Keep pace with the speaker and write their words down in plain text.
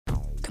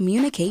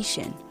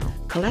communication,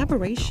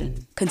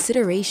 collaboration,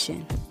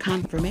 consideration,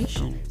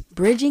 confirmation,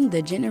 bridging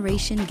the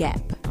generation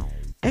gap.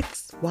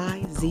 X,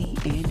 Y, Z,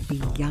 and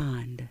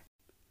beyond.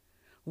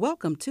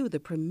 Welcome to the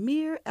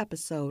premiere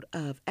episode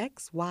of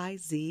X, Y,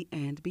 Z,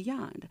 and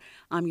Beyond.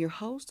 I'm your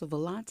host,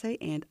 Volante,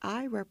 and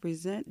I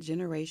represent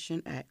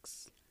Generation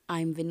X.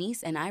 I'm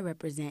Venice, and I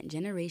represent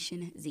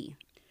Generation Z.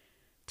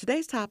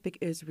 Today's topic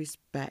is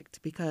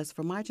respect, because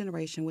for my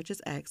generation, which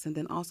is X, and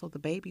then also the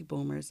baby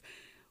boomers,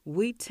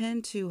 we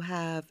tend to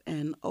have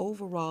an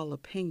overall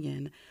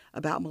opinion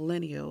about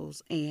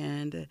millennials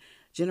and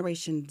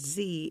Generation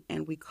Z,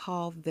 and we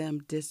call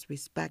them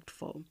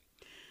disrespectful.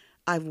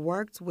 I've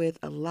worked with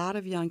a lot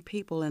of young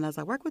people, and as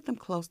I work with them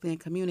closely and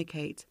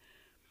communicate,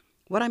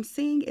 what I'm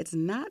seeing is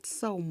not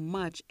so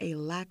much a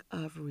lack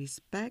of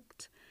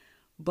respect,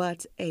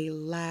 but a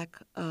lack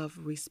of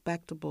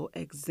respectable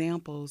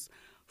examples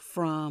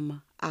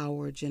from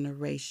our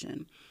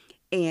generation.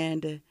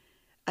 And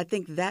I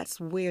think that's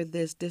where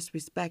this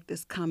disrespect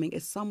is coming.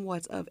 It's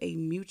somewhat of a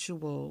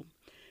mutual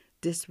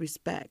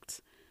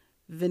disrespect.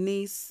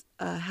 Venice,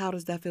 how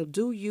does that feel?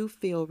 Do you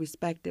feel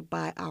respected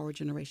by our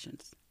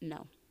generations?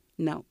 No.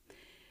 No.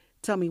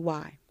 Tell me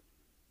why.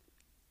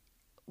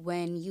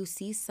 When you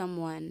see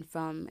someone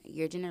from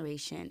your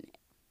generation,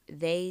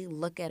 they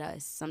look at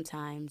us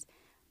sometimes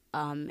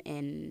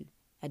in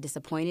a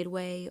disappointed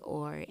way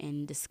or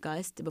in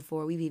disgust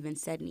before we've even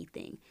said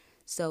anything.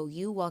 So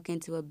you walk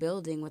into a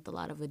building with a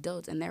lot of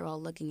adults and they're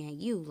all looking at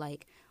you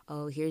like,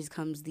 oh, here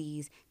comes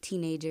these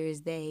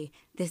teenagers, they,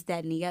 this,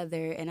 that, and the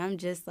other. And I'm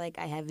just like,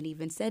 I haven't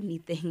even said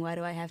anything. Why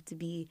do I have to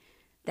be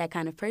that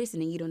kind of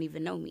person and you don't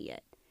even know me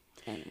yet?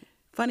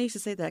 Funny you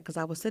should say that, because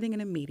I was sitting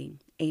in a meeting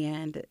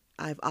and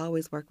I've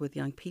always worked with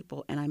young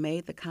people, and I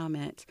made the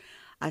comment,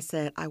 I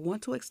said, I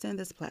want to extend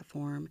this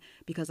platform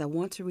because I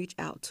want to reach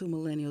out to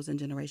millennials and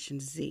Generation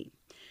Z.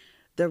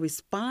 The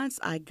response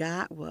I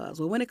got was,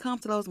 well, when it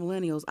comes to those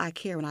millennials, I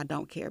care and I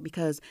don't care,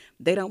 because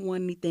they don't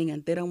want anything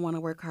and they don't want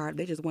to work hard.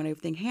 They just want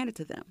everything handed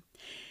to them.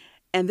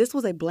 And this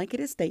was a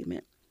blanketed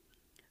statement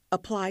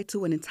applied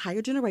to an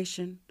entire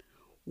generation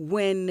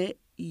when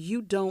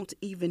you don't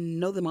even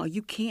know them all.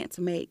 You can't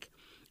make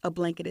a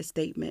blanketed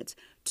statement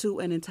to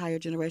an entire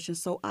generation.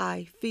 So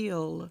I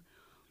feel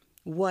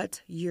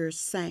what you're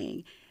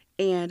saying.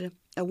 And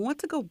I want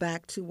to go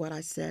back to what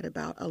I said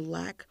about a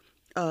lack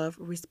of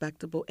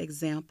respectable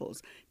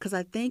examples, because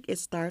I think it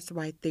starts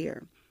right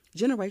there.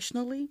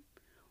 Generationally,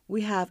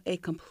 we have a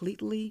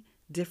completely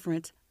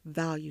different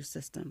value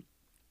system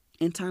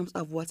in terms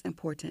of what's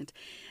important.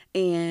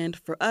 And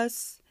for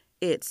us,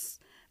 it's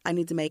I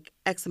need to make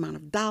X amount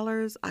of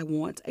dollars. I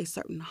want a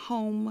certain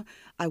home.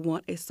 I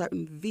want a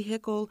certain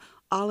vehicle.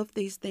 All of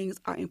these things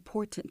are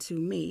important to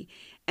me.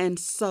 And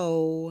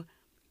so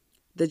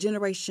the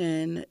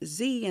Generation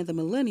Z and the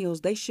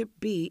millennials, they should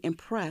be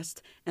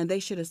impressed and they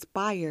should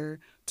aspire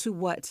to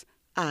what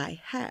I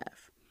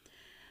have.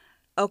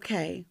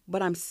 Okay,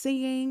 but I'm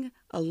seeing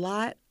a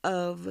lot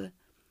of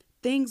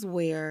things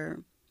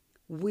where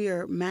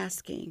we're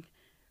masking,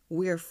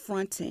 we're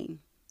fronting,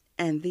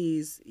 and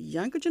these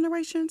younger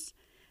generations,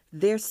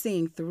 they're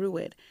seeing through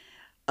it.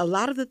 A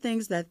lot of the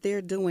things that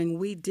they're doing,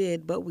 we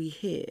did, but we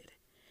hid.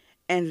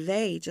 And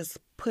they just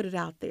put it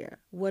out there.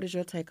 What is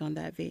your take on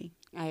that, V?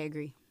 I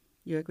agree.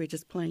 You agree?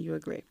 Just plain you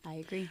agree? I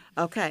agree.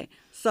 Okay.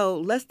 So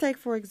let's take,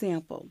 for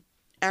example,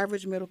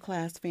 average middle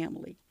class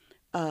family.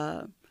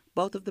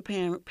 Both of the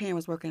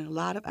parents working a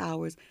lot of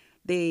hours.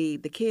 The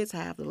kids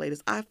have the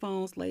latest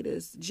iPhones,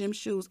 latest gym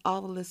shoes,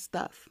 all of this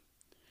stuff.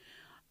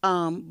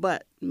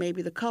 But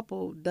maybe the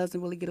couple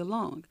doesn't really get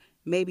along.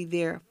 Maybe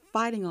they're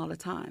fighting all the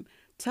time.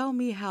 Tell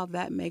me how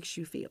that makes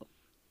you feel.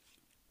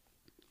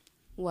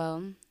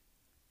 Well,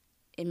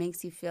 it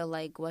makes you feel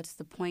like, what's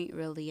the point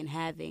really in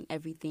having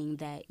everything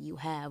that you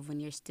have when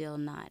you're still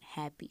not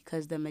happy?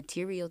 Because the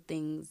material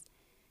things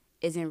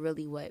isn't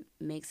really what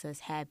makes us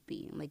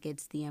happy. Like,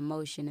 it's the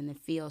emotion and the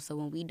feel. So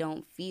when we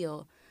don't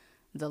feel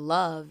the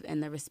love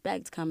and the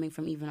respect coming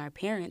from even our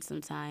parents,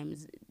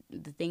 sometimes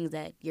the things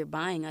that you're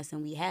buying us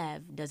and we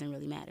have doesn't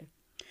really matter.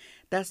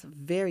 That's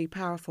very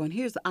powerful. And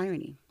here's the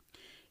irony,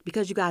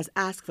 because you guys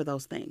ask for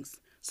those things.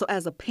 So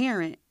as a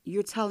parent,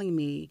 you're telling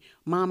me,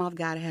 Mom, I've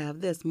got to have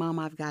this. Mom,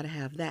 I've got to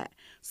have that.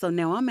 So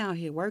now I'm out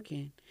here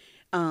working,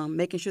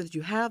 making sure that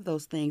you have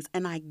those things.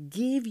 And I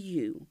give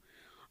you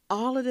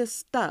all of this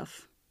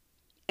stuff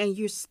and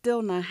you're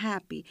still not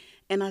happy.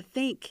 And I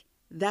think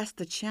that's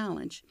the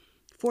challenge.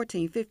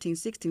 14, 15,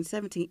 16,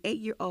 17,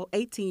 8-year-old,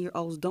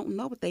 18-year-olds don't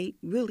know what they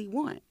really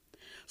want.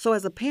 So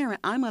as a parent,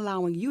 I'm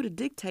allowing you to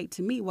dictate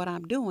to me what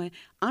I'm doing.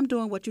 I'm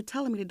doing what you're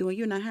telling me to do, and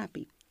you're not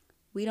happy.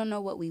 We don't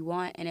know what we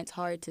want, and it's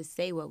hard to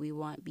say what we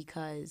want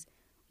because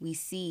we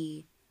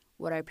see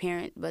what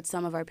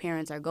some of our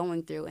parents are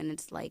going through, and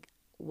it's like,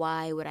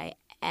 why would I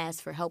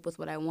ask for help with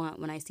what I want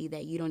when I see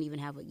that you don't even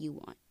have what you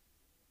want?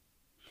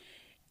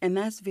 And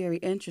that's very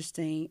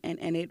interesting,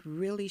 and it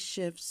really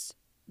shifts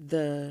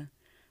the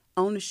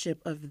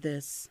ownership of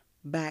this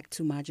back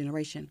to my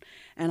generation.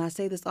 And I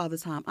say this all the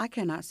time. I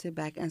cannot sit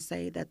back and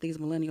say that these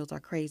millennials are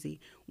crazy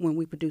when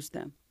we produce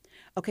them.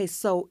 Okay,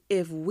 so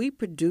if we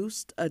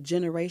produced a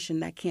generation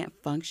that can't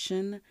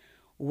function,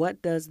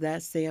 what does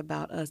that say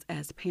about us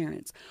as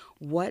parents?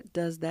 What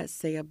does that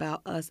say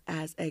about us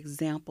as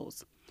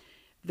examples?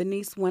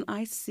 Venice, when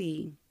I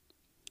see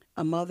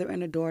a mother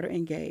and a daughter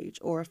engage,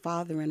 or a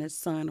father and a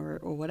son, or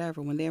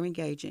whatever, when they're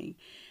engaging,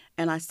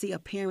 and I see a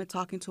parent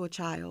talking to a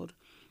child,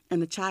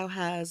 and the child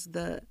has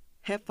the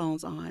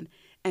headphones on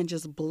and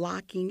just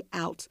blocking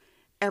out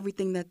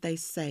everything that they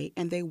say,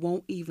 and they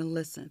won't even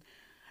listen.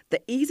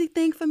 The easy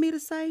thing for me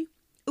to say,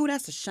 ooh,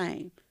 that's a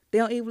shame. They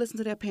don't even listen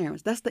to their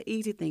parents. That's the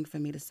easy thing for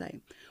me to say.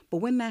 But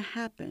when that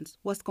happens,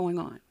 what's going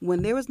on?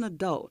 When there is an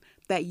adult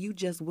that you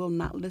just will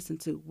not listen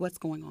to, what's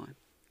going on?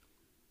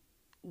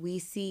 We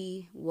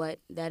see what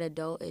that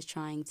adult is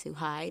trying to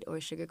hide or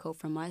sugarcoat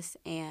from us,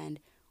 and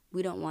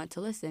we don't want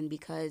to listen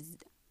because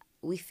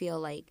we feel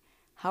like,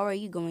 how are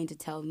you going to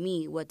tell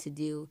me what to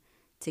do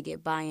to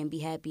get by and be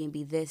happy and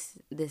be this,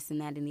 this, and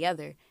that, and the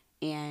other?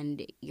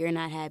 And you're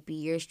not happy,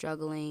 you're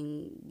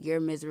struggling, you're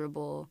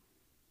miserable.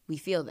 We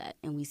feel that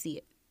and we see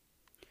it.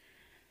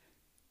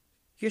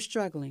 You're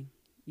struggling.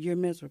 You're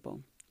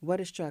miserable. What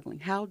is struggling?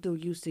 How do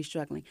you see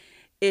struggling?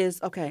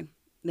 Is, okay,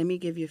 let me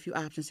give you a few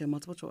options here,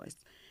 multiple choice.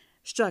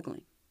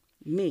 Struggling.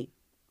 Me.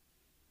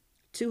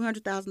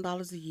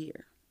 $200,000 a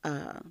year.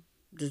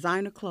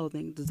 Designer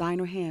clothing,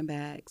 designer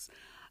handbags.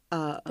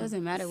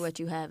 Doesn't matter what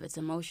you have, it's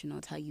emotional.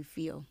 It's how you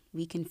feel.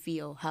 We can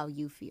feel how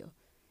you feel.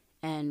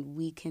 And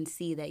we can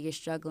see that you're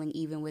struggling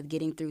even with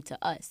getting through to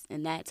us.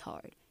 And that's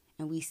hard.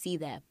 And we see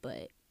that,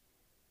 but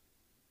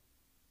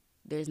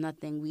there's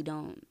nothing we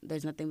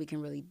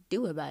can really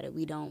do about it.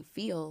 We don't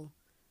feel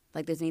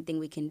like there's anything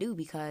we can do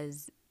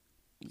because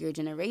your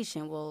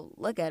generation will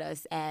look at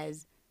us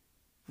as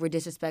we're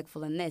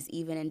disrespectful in this.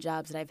 Even in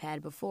jobs that I've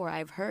had before,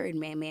 I've heard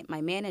my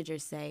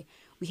managers say,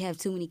 we have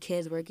too many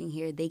kids working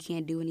here. They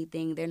can't do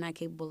anything. They're not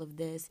capable of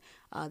this.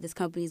 This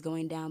company's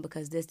going down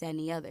because this, that, and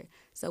the other.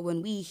 So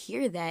when we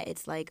hear that,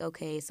 it's like,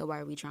 okay, so why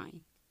are we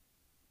trying?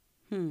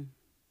 And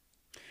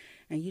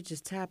you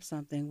just tap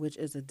something, which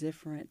is a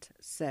different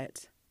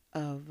set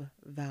of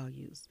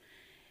values.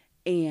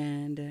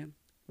 And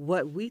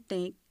what we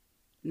think,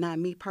 not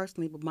me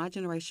personally, but my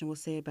generation will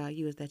say about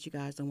you is that you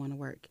guys don't want to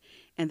work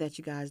and that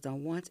you guys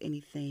don't want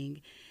anything.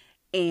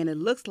 And it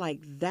looks like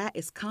that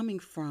is coming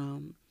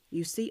from,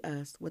 you see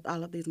us with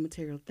all of these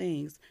material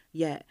things,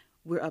 yet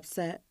we're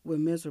upset, we're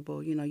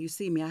miserable. You know, you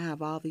see me, I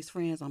have all these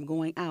friends, I'm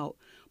going out.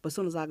 But as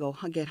soon as I go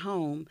get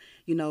home,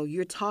 you know,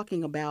 you're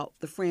talking about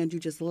the friends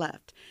you just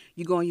left.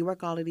 You go and you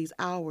work all of these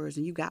hours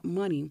and you got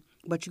money,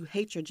 but you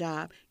hate your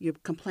job. You're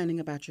complaining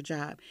about your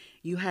job.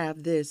 You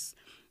have this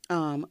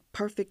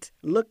perfect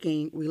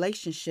looking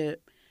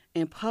relationship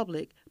in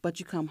public, but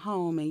you come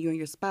home and you and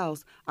your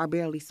spouse are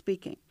barely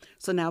speaking.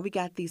 So now we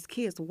got these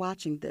kids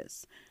watching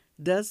this.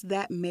 Does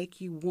that make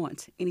you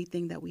want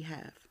anything that we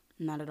have?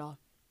 Not at all.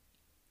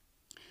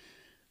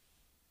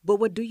 But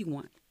what do you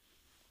want?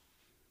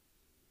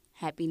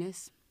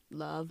 Happiness,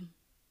 love,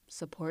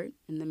 support,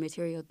 and the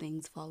material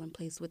things fall in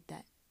place with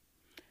that.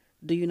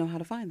 Do you know how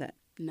to find that?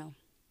 No.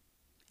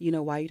 You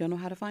know why you don't know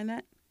how to find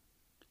that?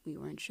 We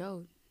weren't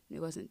showed. It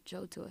wasn't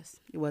showed to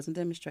us. It wasn't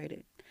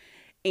demonstrated.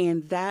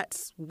 And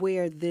that's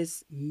where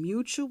this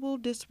mutual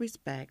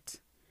disrespect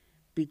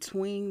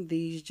between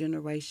these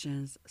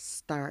generations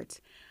starts.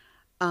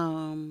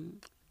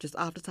 Just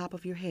off the top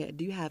of your head,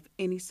 do you have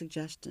any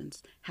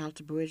suggestions how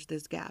to bridge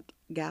this gap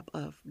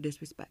of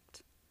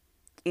disrespect?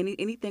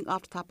 Anything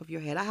off the top of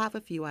your head? I have a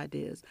few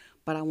ideas,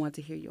 but I want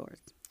to hear yours.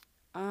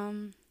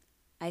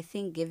 I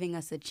think giving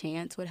us a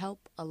chance would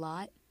help a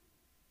lot.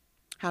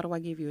 How do I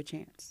give you a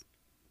chance?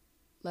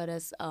 Let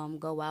us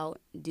go out,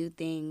 do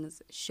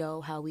things,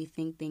 show how we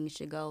think things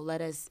should go.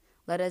 Let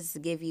us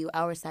give you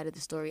our side of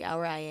the story,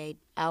 our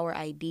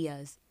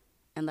ideas,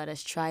 and let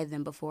us try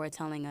them before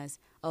telling us,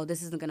 oh,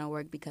 this isn't going to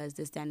work because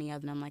this, that, and the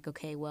other. And I'm like,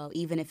 okay, well,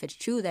 even if it's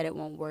true that it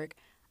won't work,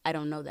 I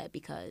don't know that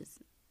because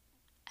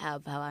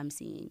of how I'm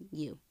seeing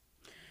you.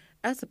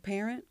 As a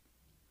parent,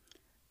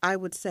 I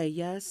would say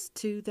yes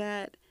to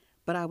that,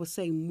 but I would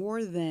say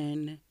more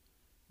than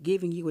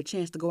giving you a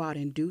chance to go out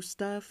and do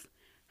stuff,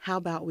 how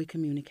about we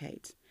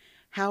communicate?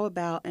 How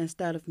about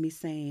instead of me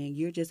saying,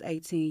 you're just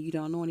 18, you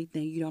don't know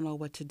anything, you don't know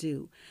what to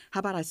do, how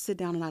about I sit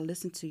down and I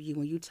listen to you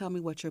and you tell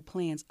me what your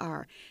plans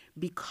are?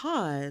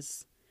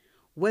 Because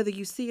whether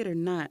you see it or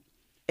not,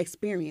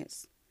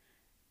 experience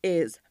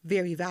is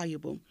very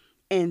valuable.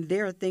 And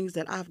there are things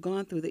that I've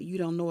gone through that you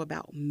don't know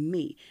about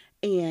me.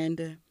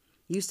 And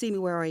you see me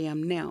where I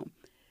am now.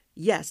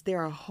 Yes,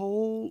 there are a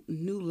whole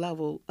new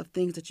level of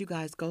things that you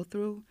guys go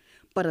through,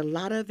 but a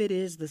lot of it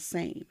is the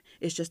same.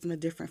 It's just in a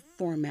different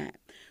format.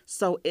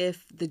 So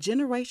if the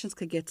generations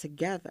could get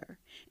together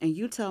and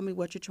you tell me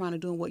what you're trying to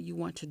do and what you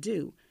want to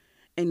do,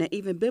 and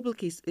even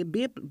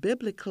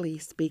biblically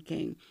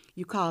speaking,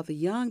 you call the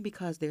young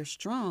because they're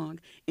strong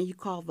and you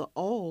call the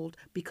old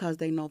because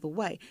they know the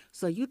way.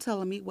 So you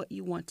telling me what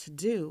you want to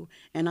do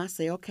and I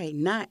say, okay,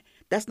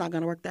 that's not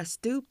going to work. That's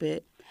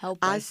stupid.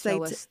 Help us,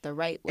 show us the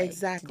right way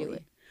exactly. to do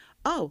it.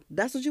 Oh,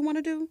 that's what you want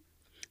to do?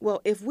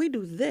 Well, if we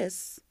do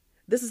this,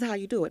 This is how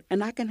you do it,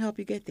 and I can help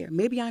you get there.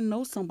 Maybe I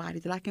know somebody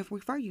that I can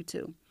refer you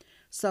to.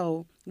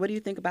 So, what do you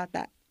think about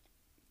that?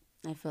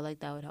 I feel like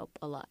that would help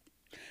a lot.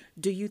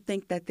 Do you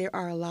think that there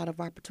are a lot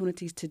of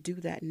opportunities to do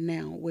that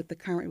now with the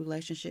current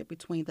relationship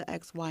between the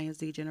X, Y, and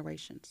Z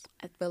generations?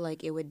 I feel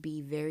like it would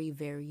be very,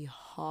 very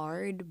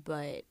hard,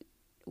 but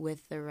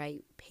with the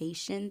right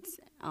patience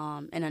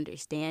and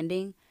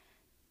understanding,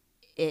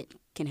 it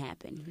can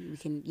happen.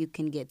 You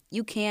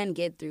can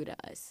get through to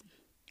us.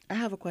 I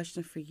have a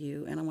question for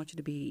you, and I want you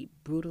to be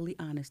brutally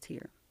honest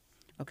here.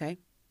 Okay?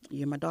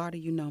 You're my daughter.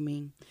 You know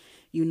me.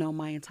 You know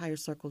my entire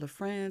circle of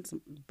friends,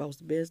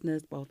 both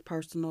business, both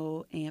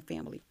personal, and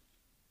family.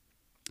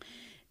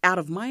 Out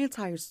of my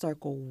entire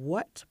circle,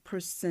 what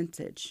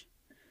percentage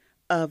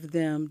of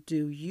them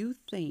do you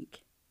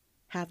think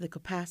have the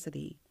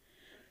capacity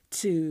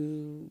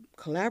to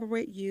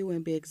collaborate you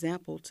and be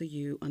example to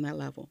you on that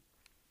level?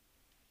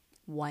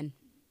 One.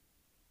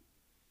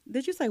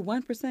 Did you say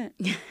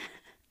 1%?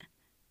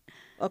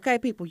 Okay,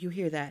 people, you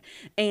hear that.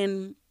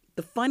 And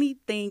the funny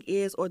thing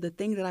is, or the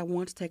thing that I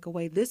want to take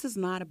away, this is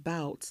not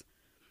about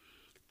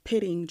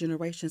pitting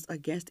generations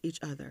against each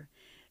other.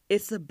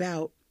 It's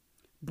about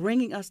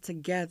bringing us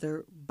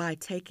together by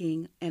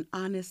taking an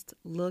honest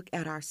look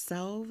at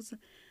ourselves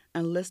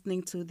and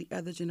listening to the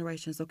other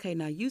generations. Okay,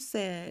 now you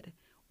said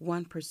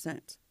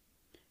 1%.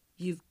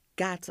 You've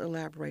got to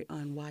elaborate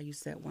on why you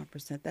said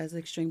 1%. That's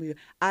extremely.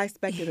 I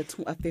expected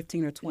a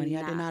 15 or 20.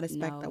 I did not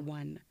expect a No.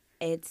 1.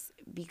 It's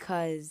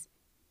because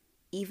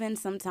even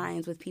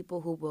sometimes with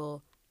people who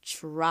will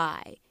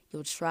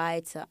you'll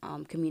try to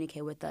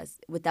communicate with us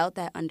without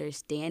that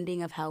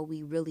understanding of how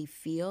we really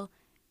feel,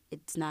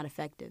 it's not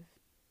effective.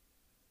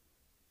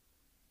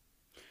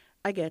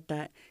 I get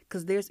that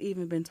because there's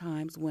even been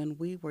times when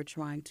we were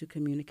trying to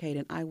communicate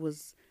and I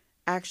was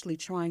actually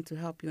trying to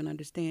help you and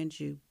understand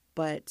you,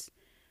 but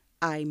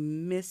I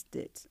missed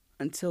it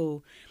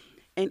until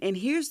and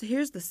here's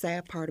the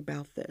sad part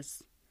about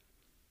this.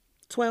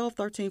 12,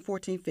 13,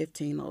 14,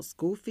 15, those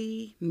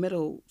goofy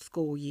middle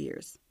school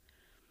years.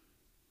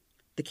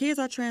 The kids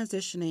are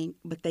transitioning,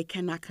 but they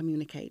cannot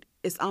communicate.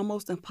 It's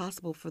almost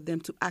impossible for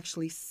them to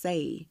actually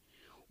say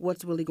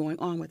what's really going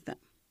on with them.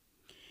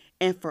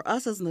 And for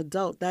us as an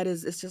adult,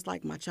 it's just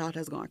like my child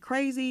has gone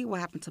crazy. What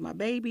happened to my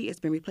baby? It's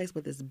been replaced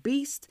with this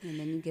beast. And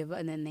then you give up,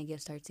 and then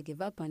start to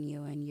give up on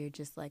you, and you're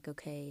just like,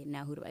 okay,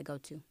 now who do I go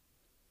to?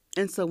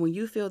 And so when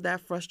you feel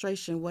that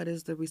frustration, what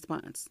is the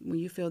response? When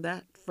you feel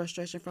that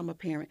frustration from a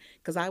parent,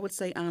 because I would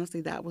say honestly,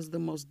 that was the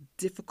most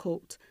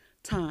difficult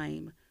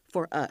time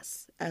for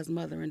us as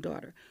mother and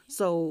daughter.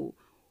 So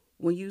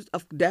when you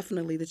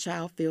definitely the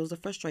child feels the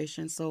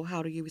frustration. So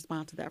how do you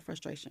respond to that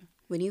frustration?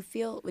 When you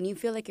feel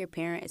like your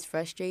parent is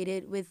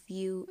frustrated with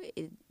you,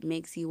 it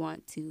makes you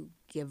want to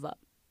give up.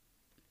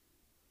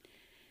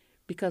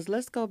 Because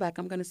let's go back.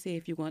 I'm going to see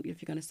if you're going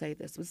to say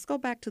this. Let's go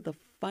back to the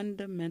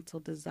fundamental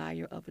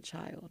desire of a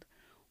child.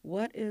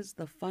 What is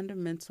the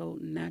fundamental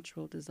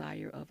natural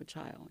desire of a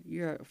child?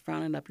 You're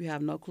frowning up. You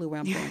have no clue where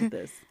I'm going with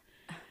this.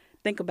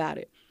 Think about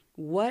it.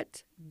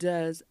 What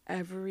does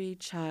every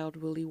child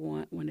really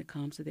want when it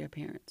comes to their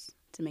parents?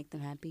 To make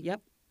them happy.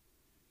 Yep.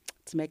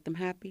 To make them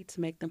happy,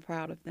 to make them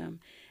proud of them.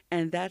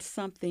 And that's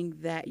something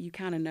that you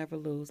kind of never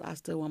lose. I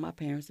still want my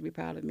parents to be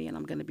proud of me, and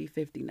I'm going to be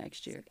 50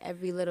 next year.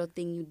 Every little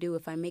thing you do,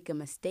 if I make a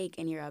mistake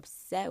and you're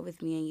upset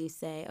with me and you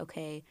say,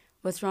 okay,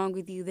 what's wrong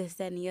with you, this,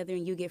 that, and the other,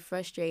 and you get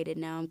frustrated,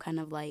 now I'm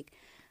kind of like,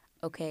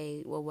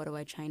 okay, well, what do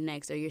I try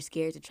next? Or you're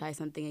scared to try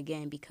something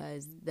again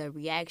because the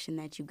reaction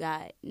that you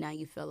got, now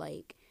you feel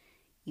like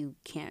you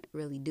can't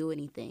really do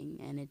anything,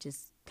 and it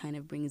just kind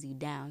of brings you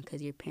down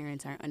because your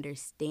parents aren't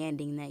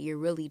understanding that you're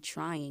really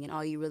trying and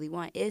all you really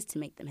want is to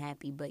make them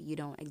happy, but you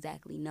don't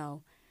exactly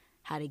know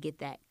how to get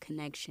that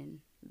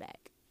connection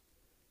back.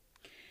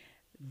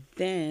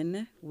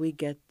 Then we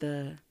get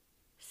the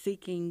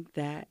seeking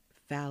that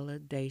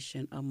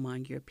validation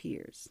among your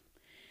peers.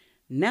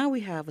 Now we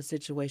have a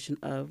situation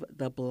of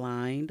the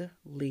blind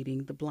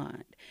leading the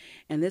blind.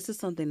 And this is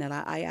something that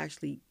I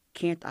actually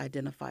can't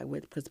identify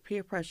with because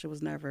peer pressure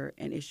was never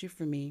an issue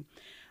for me.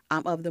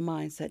 I'm of the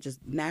mindset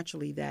just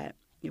naturally that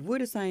if we're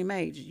the same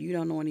age, you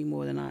don't know any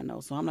more than I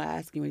know. So I'm not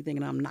asking you anything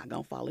and I'm not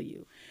going to follow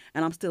you.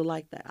 And I'm still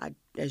like that.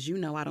 As you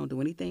know, I don't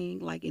do anything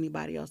like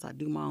anybody else. I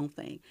do my own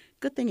thing.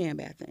 Good thing and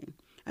bad thing.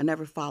 I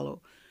never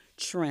follow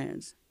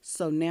trends.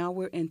 So now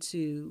we're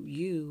into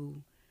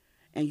you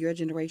and your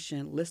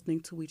generation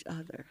listening to each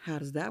other. How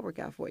does that work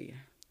out for you?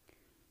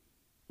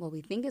 Well,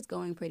 we think it's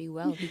going pretty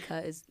well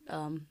because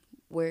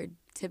we're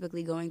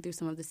typically going through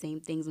some of the same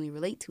things and we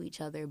relate to each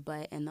other.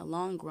 But in the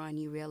long run,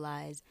 you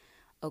realize,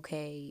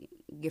 okay,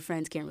 your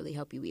friends can't really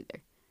help you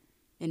either.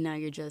 And now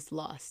you're just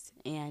lost.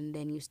 And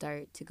then you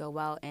start to go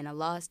out and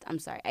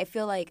I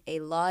feel like a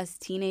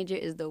lost teenager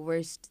is the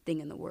worst thing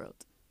in the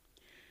world.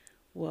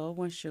 Well,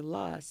 once you're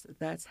lost,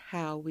 that's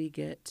how we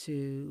get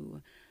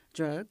to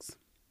drugs.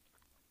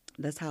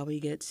 That's how we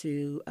get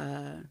to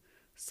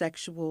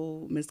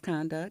sexual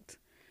misconduct.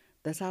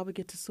 That's how we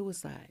get to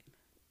suicide,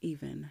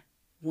 even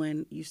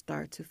when you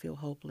start to feel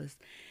hopeless.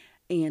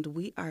 And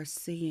we are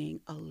seeing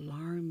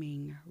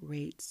alarming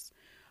rates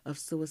of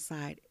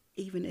suicide,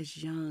 even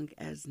as young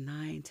as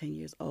 9, 10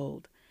 years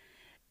old.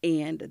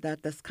 And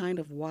that's kind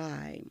of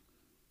why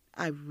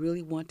I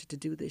really wanted to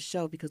do this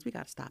show, because we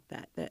got to stop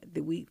that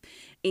we.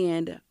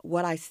 And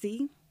what I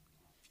see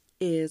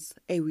is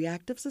a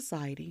reactive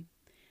society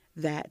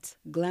that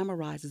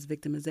glamorizes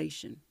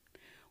victimization.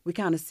 We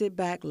kind of sit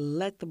back,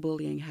 let the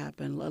bullying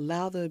happen,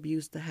 allow the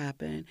abuse to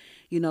happen,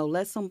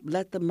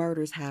 let the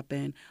murders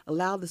happen,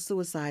 allow the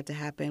suicide to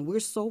happen. We're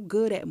so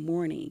good at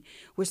mourning.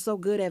 We're so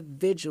good at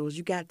vigils.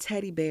 You got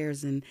teddy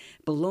bears and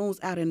balloons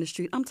out in the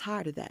street. I'm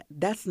tired of that.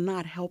 That's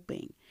not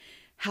helping.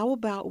 How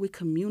about we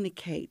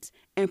communicate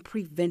and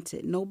prevent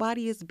it?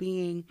 Nobody is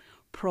being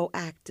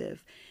proactive.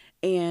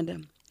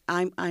 And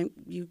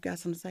you got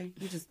something to say?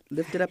 You just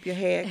lifted up your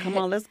head. Come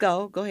on, let's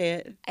go. Go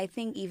ahead. I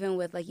think even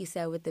with, like you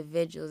said, with the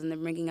vigils and the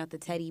bringing out the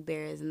teddy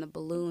bears and the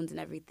balloons and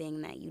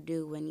everything that you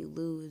do when you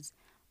lose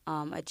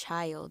a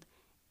child,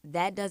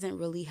 that doesn't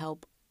really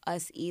help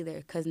us either,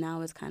 because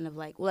now it's kind of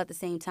like, well, at the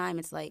same time,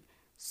 it's like,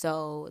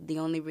 so the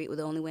only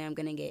way I'm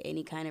going to get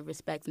any kind of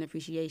respect and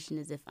appreciation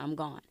is if I'm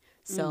gone.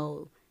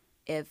 So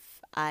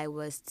if I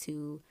was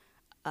to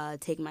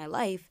take my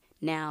life,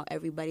 now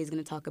everybody's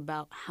going to talk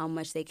about how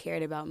much they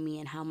cared about me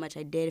and how much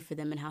I did for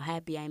them and how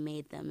happy I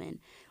made them, and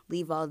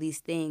leave all these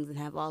things and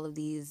have all of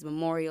these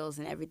memorials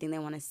and everything they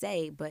want to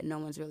say, but no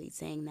one's really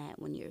saying that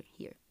when you're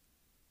here.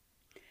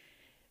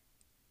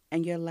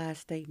 And your last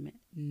statement,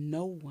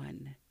 no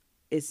one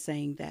is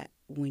saying that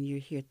when you're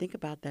here. Think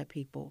about that,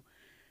 people.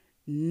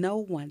 No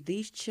one,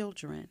 these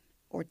children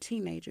or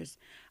teenagers,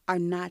 are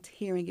not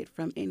hearing it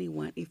from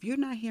anyone. If you're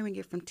not hearing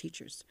it from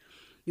teachers,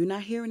 you're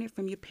not hearing it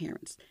from your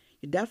parents,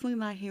 you're definitely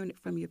not hearing it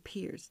from your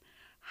peers.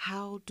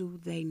 How do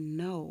they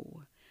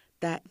know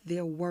that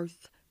they're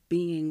worth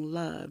being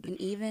loved? And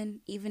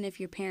even if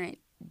your parent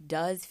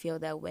does feel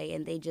that way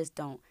and they just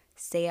don't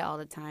say it all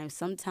the time,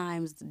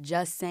 sometimes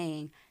just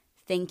saying,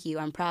 thank you,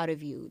 I'm proud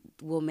of you,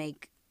 will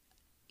make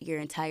your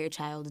entire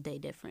child's day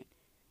different.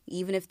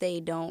 Even if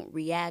they don't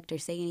react or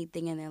say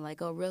anything and they're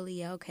like, oh, really?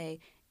 Yeah, okay.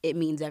 It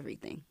means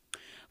everything.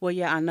 Well,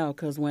 yeah, I know,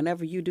 because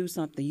whenever you do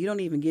something, you don't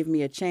even give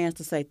me a chance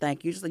to say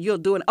thank you. You'll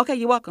do it. Okay,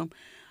 you're welcome.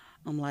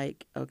 I'm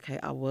like, okay,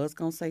 I was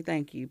going to say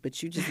thank you,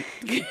 but you just...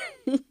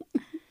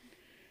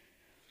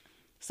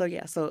 So,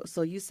 yeah,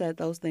 so you said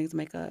those things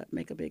make a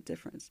big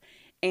difference.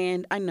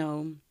 And I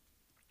know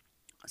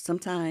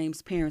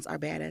sometimes parents are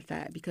bad at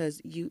that,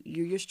 because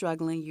you're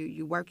struggling,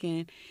 you're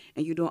working,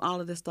 and you're doing all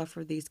of this stuff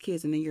for these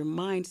kids, and then your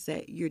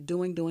mindset, you're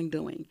doing,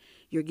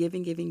 you're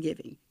giving,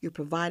 you're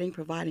providing,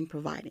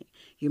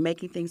 you're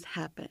making things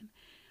happen.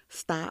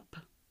 Stop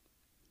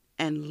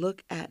and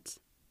look at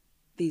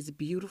these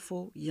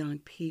beautiful young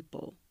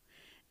people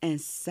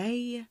and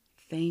say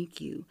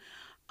thank you.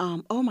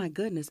 Oh my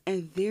goodness,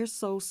 and they're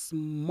so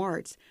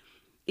smart.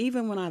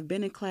 Even when I've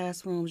been in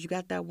classrooms, you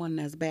got that one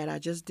that's bad. I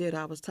just did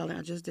a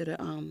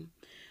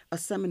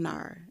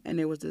seminar, and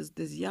there was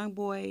this young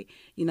boy,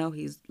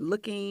 he's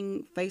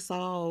looking, face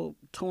all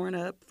torn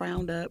up,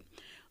 frowned up,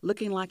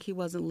 looking like he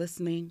wasn't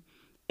listening.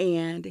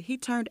 And he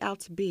turned out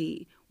to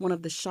be one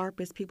of the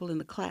sharpest people in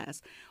the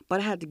class. But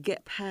I had to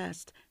get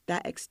past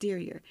that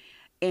exterior.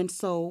 And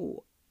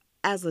so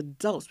as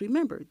adults,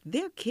 remember,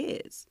 they're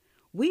kids.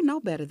 We know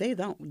better. They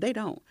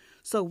don't.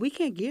 So we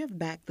can't give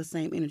back the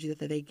same energy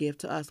that they give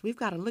to us. We've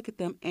got to look at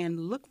them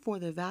and look for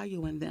the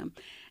value in them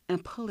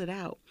and pull it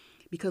out.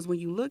 Because when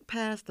you look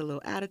past the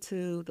little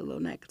attitude, the little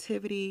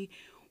negativity,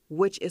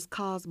 which is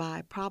caused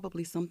by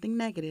probably something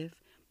negative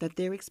that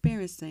they're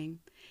experiencing,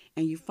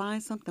 and you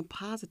find something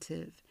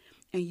positive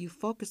and you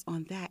focus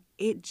on that,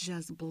 it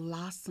just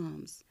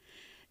blossoms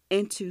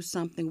into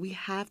something. We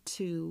have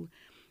to,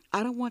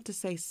 I don't want to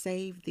say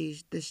save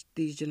these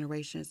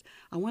generations.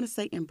 I want to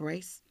say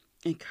embrace,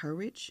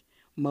 encourage,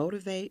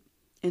 motivate,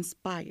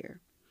 inspire.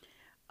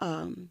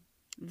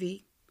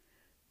 V,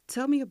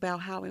 tell me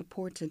about how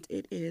important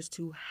it is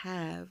to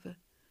have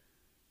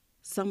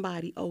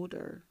somebody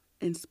older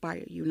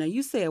inspire you. Now,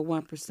 you said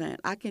 1%.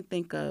 I can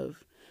think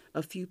of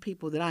a few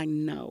people that I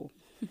know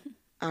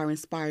are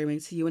inspiring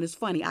to you. And it's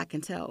funny, I can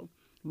tell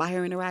by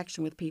her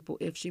interaction with people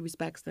if she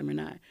respects them or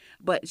not.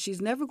 But she's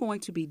never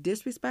going to be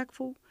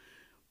disrespectful.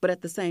 But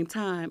at the same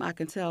time, I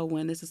can tell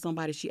when this is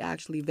somebody she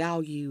actually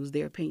values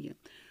their opinion.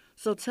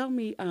 So tell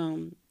me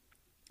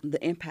the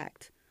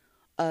impact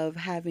of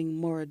having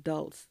more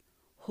adults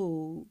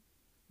who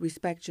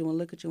respect you and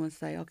look at you and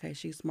say, okay,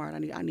 she's smart.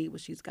 I need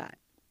what she's got.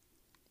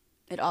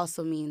 It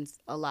also means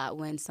a lot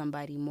when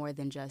somebody more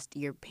than just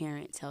your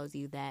parent tells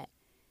you that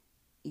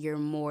you're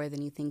more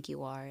than you think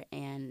you are,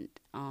 and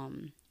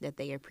that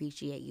they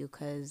appreciate you.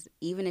 Because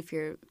even if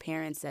your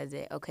parent says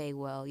it, okay,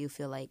 well, you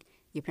feel like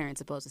your parent's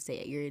supposed to say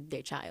it. You're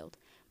their child.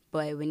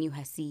 But when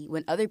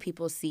when other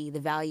people see the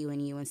value in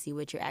you and see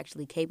what you're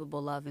actually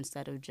capable of,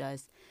 instead of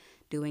just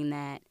doing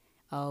that,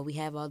 oh, we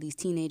have all these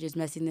teenagers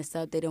messing this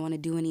up, they don't want to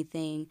do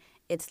anything.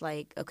 It's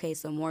like, okay,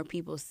 so more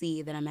people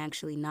see that I'm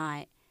actually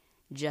not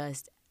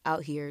just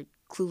out here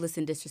clueless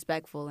and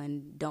disrespectful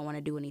and don't want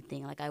to do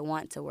anything. Like, I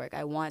want to work.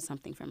 I want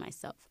something for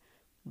myself.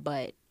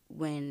 But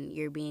when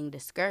you're being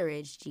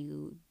discouraged,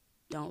 you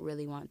don't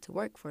really want to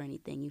work for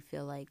anything. You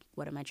feel like,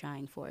 what am I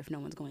trying for if no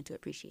one's going to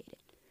appreciate it?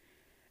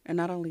 And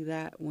not only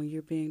that, when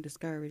you're being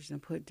discouraged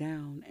and put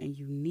down and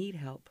you need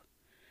help,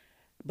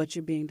 but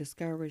you're being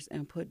discouraged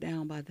and put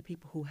down by the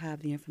people who have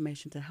the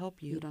information to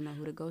help you. You don't know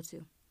who to go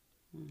to.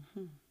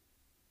 Mm-hmm.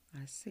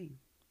 I see.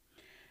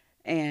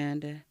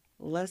 And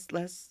let's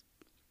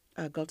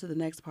go to the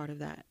next part of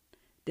that.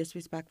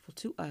 Disrespectful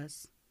to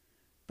us,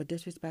 but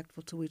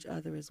disrespectful to each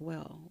other as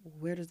well.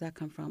 Where does that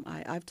come from?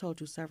 I've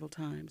told you several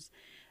times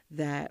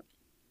that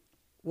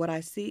what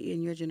I see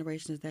in your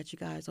generation is that you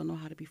guys don't know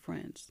how to be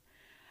friends.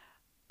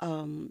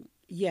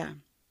 Yeah,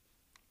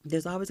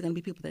 there's always going to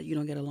be people that you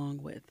don't get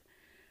along with,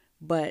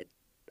 but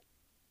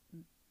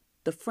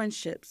the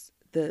friendships,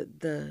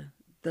 the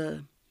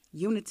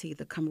unity,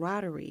 the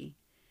camaraderie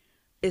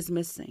is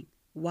missing.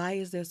 Why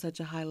is there such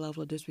a high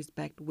level of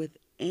disrespect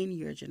within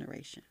your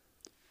generation?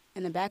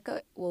 In the back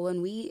of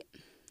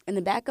in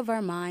the back of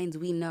our minds,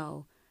 we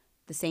know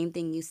the same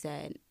thing you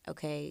said.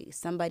 Okay,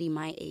 somebody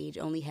my age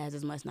only has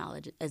as much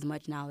knowledge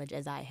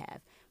as I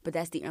have, but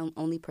that's the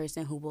only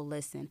person who will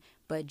listen.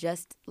 But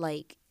just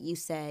like you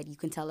said, you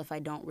can tell if I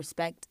don't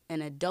respect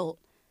an adult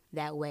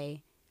that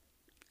way,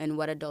 and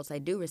what adults I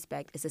do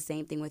respect. It's the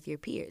same thing with your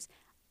peers.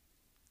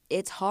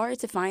 It's hard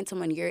to find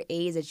someone your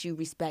age that you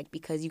respect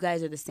because you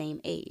guys are the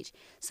same age.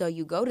 So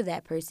you go to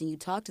that person, you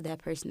talk to that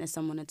person as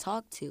someone to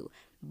talk to,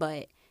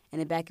 but in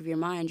the back of your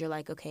mind, you're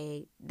like,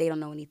 okay, they don't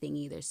know anything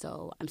either,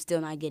 so I'm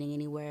still not getting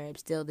anywhere. I'm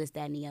still this,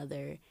 that, and the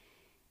other.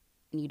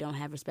 And you don't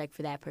have respect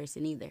for that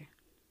person either.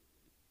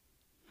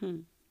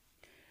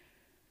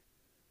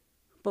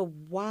 But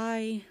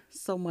why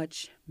so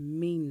much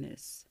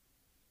meanness?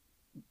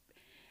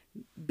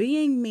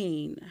 Being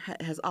mean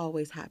has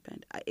always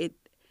happened.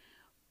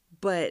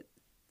 But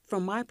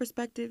from my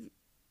perspective,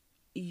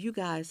 you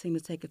guys seem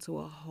to take it to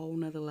a whole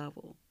nother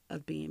level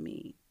of being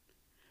mean.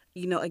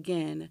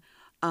 Again,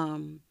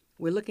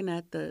 we're looking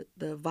at the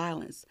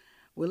violence.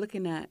 We're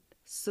looking at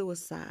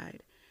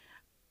suicide.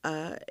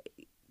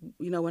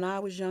 When I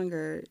was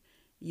younger,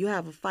 you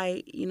have a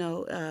fight,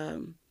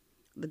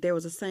 there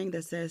was a saying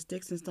that says,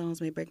 sticks and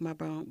stones may break my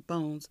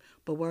bones,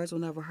 but words will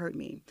never hurt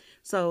me.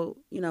 So,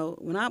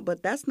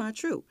 but that's not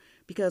true,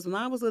 because when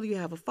I was little, you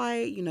have a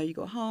fight, you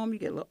go home, you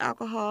get a little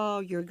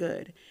alcohol, you're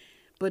good.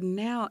 But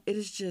now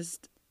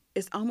it's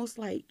almost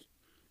like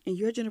in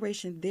your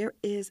generation, there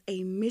is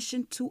a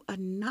mission to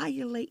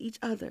annihilate each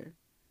other.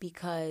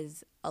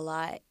 Because a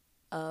lot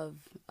of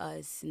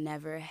us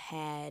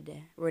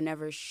were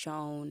never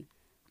shown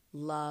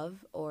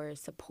love or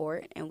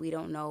support, and we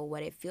don't know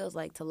what it feels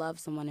like to love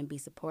someone and be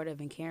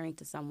supportive and caring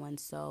to someone.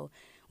 So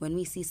when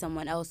we see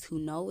someone else who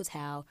knows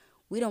how,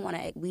 we don't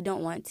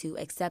want to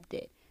accept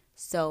it.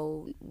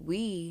 So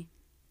we,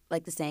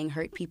 like the saying,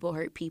 hurt people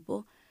hurt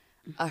people.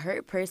 A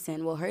hurt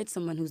person will hurt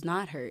someone who's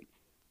not hurt,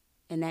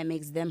 and that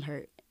makes them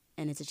hurt.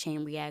 And it's a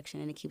chain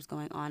reaction, and it keeps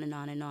going on and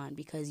on and on,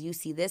 because you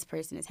see this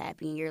person is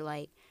happy and you're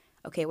like,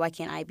 okay, why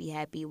can't I be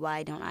happy?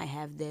 Why don't I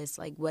have this?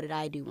 Like, what did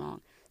I do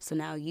wrong? So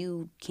now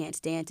you can't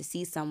stand to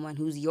see someone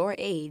who's your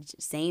age,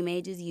 same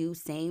age as you,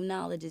 same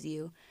knowledge as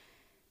you,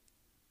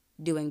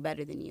 doing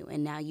better than you.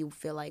 And now you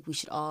feel like we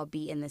should all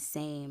be in the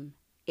same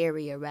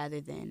area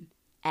rather than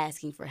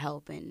asking for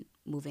help and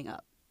moving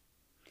up.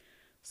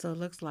 So it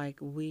looks like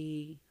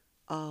we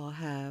all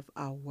have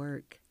our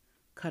work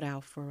cut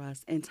out for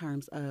us in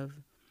terms of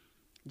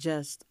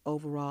just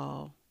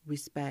overall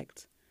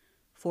respect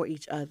for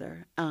each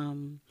other.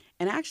 And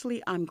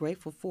actually, I'm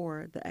grateful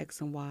for the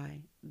X and Y,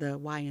 the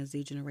Y and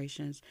Z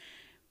generations,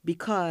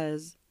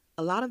 because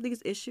a lot of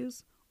these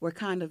issues were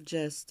kind of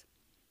just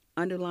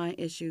underlying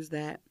issues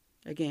that,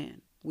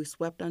 again, we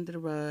swept under the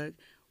rug.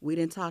 We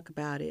didn't talk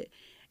about it.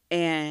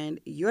 And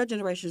your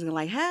generation is going to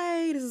like,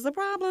 hey, this is a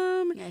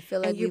problem. I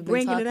feel like we've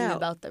been talking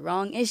about the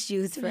wrong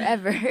issues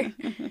forever.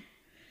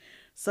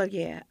 So,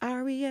 yeah,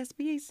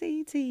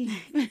 RESPECT.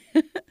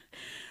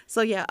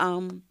 So, yeah,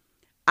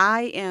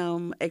 I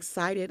am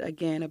excited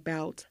again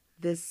about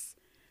this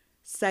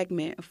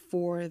segment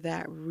for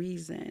that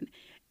reason.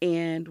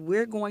 And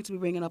we're going to be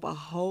bringing up a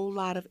whole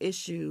lot of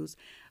issues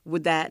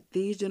with that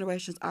these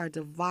generations are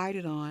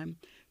divided on,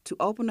 to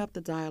open up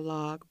the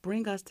dialogue,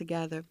 bring us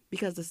together.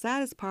 Because the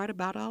saddest part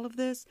about all of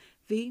this,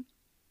 V,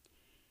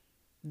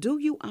 do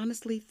you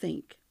honestly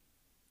think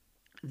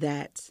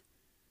that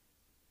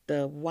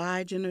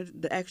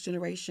the X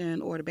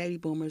generation or the baby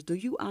boomers, do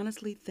you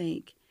honestly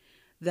think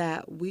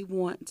that we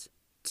want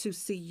to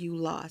see you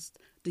lost?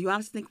 Do you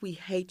honestly think we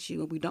hate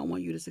you and we don't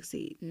want you to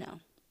succeed? No.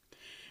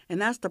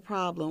 And that's the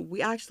problem.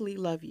 We actually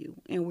love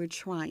you and we're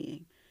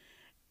trying.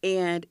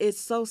 And it's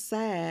so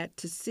sad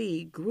to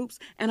see groups,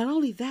 and not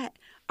only that,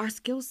 our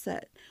skill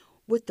set,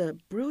 with the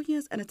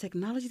brilliance and the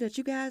technology that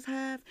you guys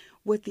have,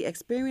 with the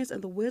experience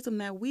and the wisdom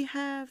that we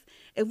have,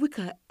 if we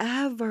could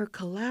ever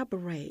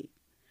collaborate,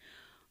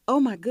 oh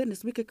my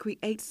goodness, we could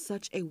create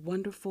such a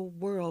wonderful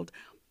world.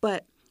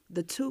 But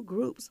the two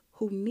groups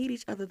who need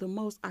each other the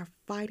most are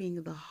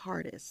fighting the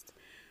hardest.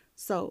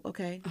 So,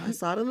 okay, I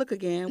saw the look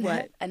again.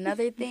 What?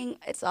 Another thing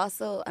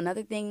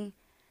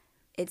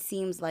it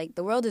seems like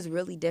the world is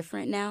really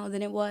different now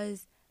than it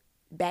was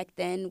back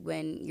then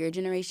when your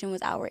generation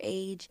was our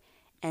age.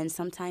 And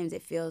sometimes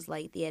it feels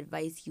like the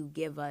advice you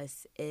give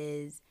us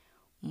is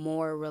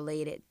more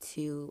related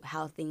to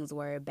how things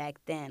were back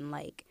then.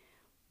 Like,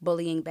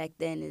 bullying back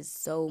then is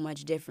so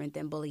much different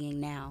than bullying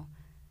now.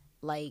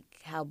 Like,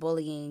 how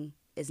bullying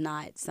is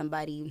not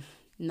somebody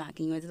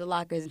knocking you into the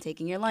lockers and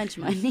taking your lunch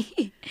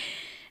money.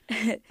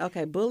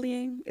 Okay,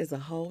 bullying is a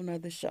whole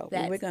nother show.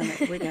 That's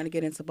We're gonna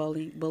get into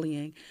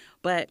bullying,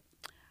 but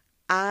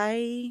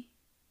I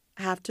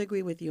have to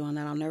agree with you on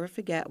that. I'll never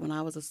forget when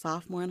I was a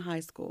sophomore in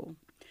high school,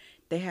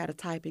 they had a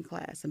typing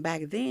class, and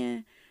back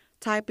then,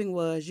 typing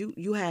was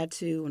you had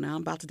to. Now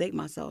I'm about to date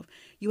myself.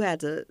 You had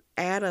to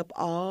add up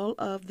all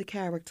of the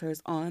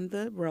characters on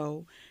the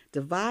row,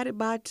 divide it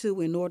by 2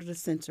 in order to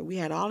censor. We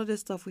had all of this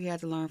stuff we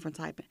had to learn from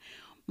typing.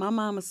 My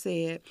mama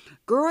said,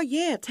 girl,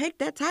 yeah, take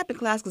that typing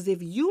class because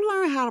if you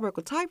learn how to work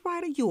a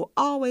typewriter, you will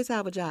always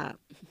have a job.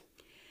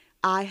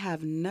 I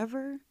have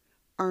never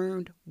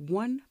earned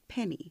 1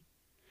 penny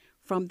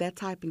from that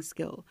typing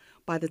skill.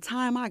 By the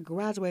time I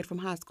graduated from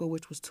high school,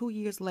 which was 2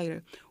 years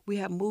later, we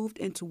had moved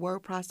into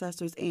word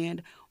processors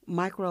and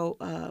micro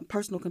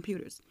personal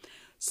computers.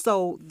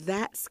 So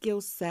that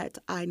skill set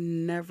I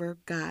never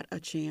got a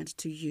chance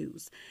to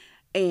use.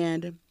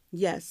 And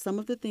yes, some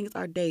of the things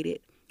are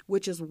dated,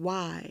 which is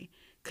why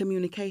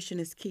communication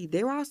is key.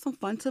 There are some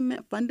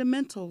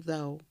fundamental,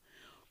 though,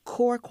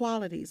 core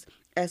qualities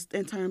as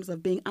in terms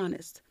of being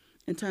honest,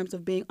 in terms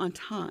of being on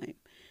time,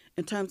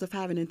 in terms of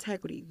having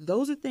integrity.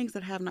 Those are things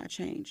that have not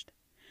changed.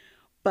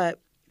 But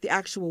the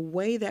actual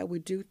way that we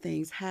do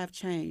things have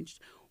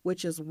changed,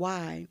 which is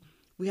why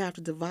we have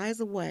to devise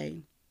a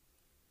way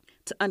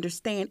to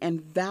understand and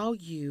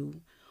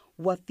value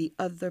what the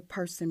other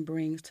person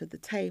brings to the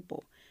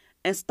table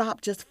and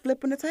stop just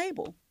flipping the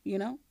table,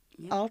 yeah.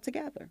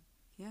 altogether.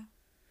 Yeah.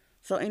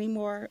 So any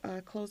more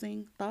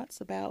closing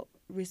thoughts about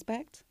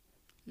respect?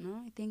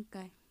 No, I think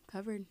I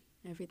covered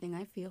everything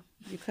I feel.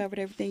 You covered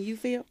everything you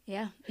feel?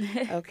 Yeah.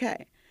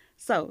 Okay.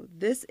 So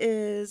this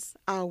is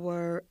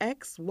our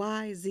X,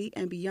 Y, Z,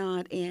 and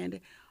beyond. And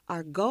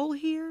our goal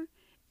here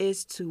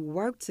is to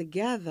work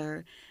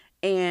together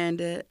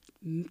and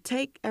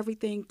take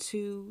everything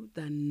to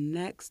the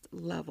next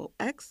level.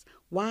 X,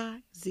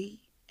 Y,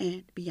 Z,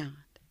 and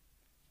beyond.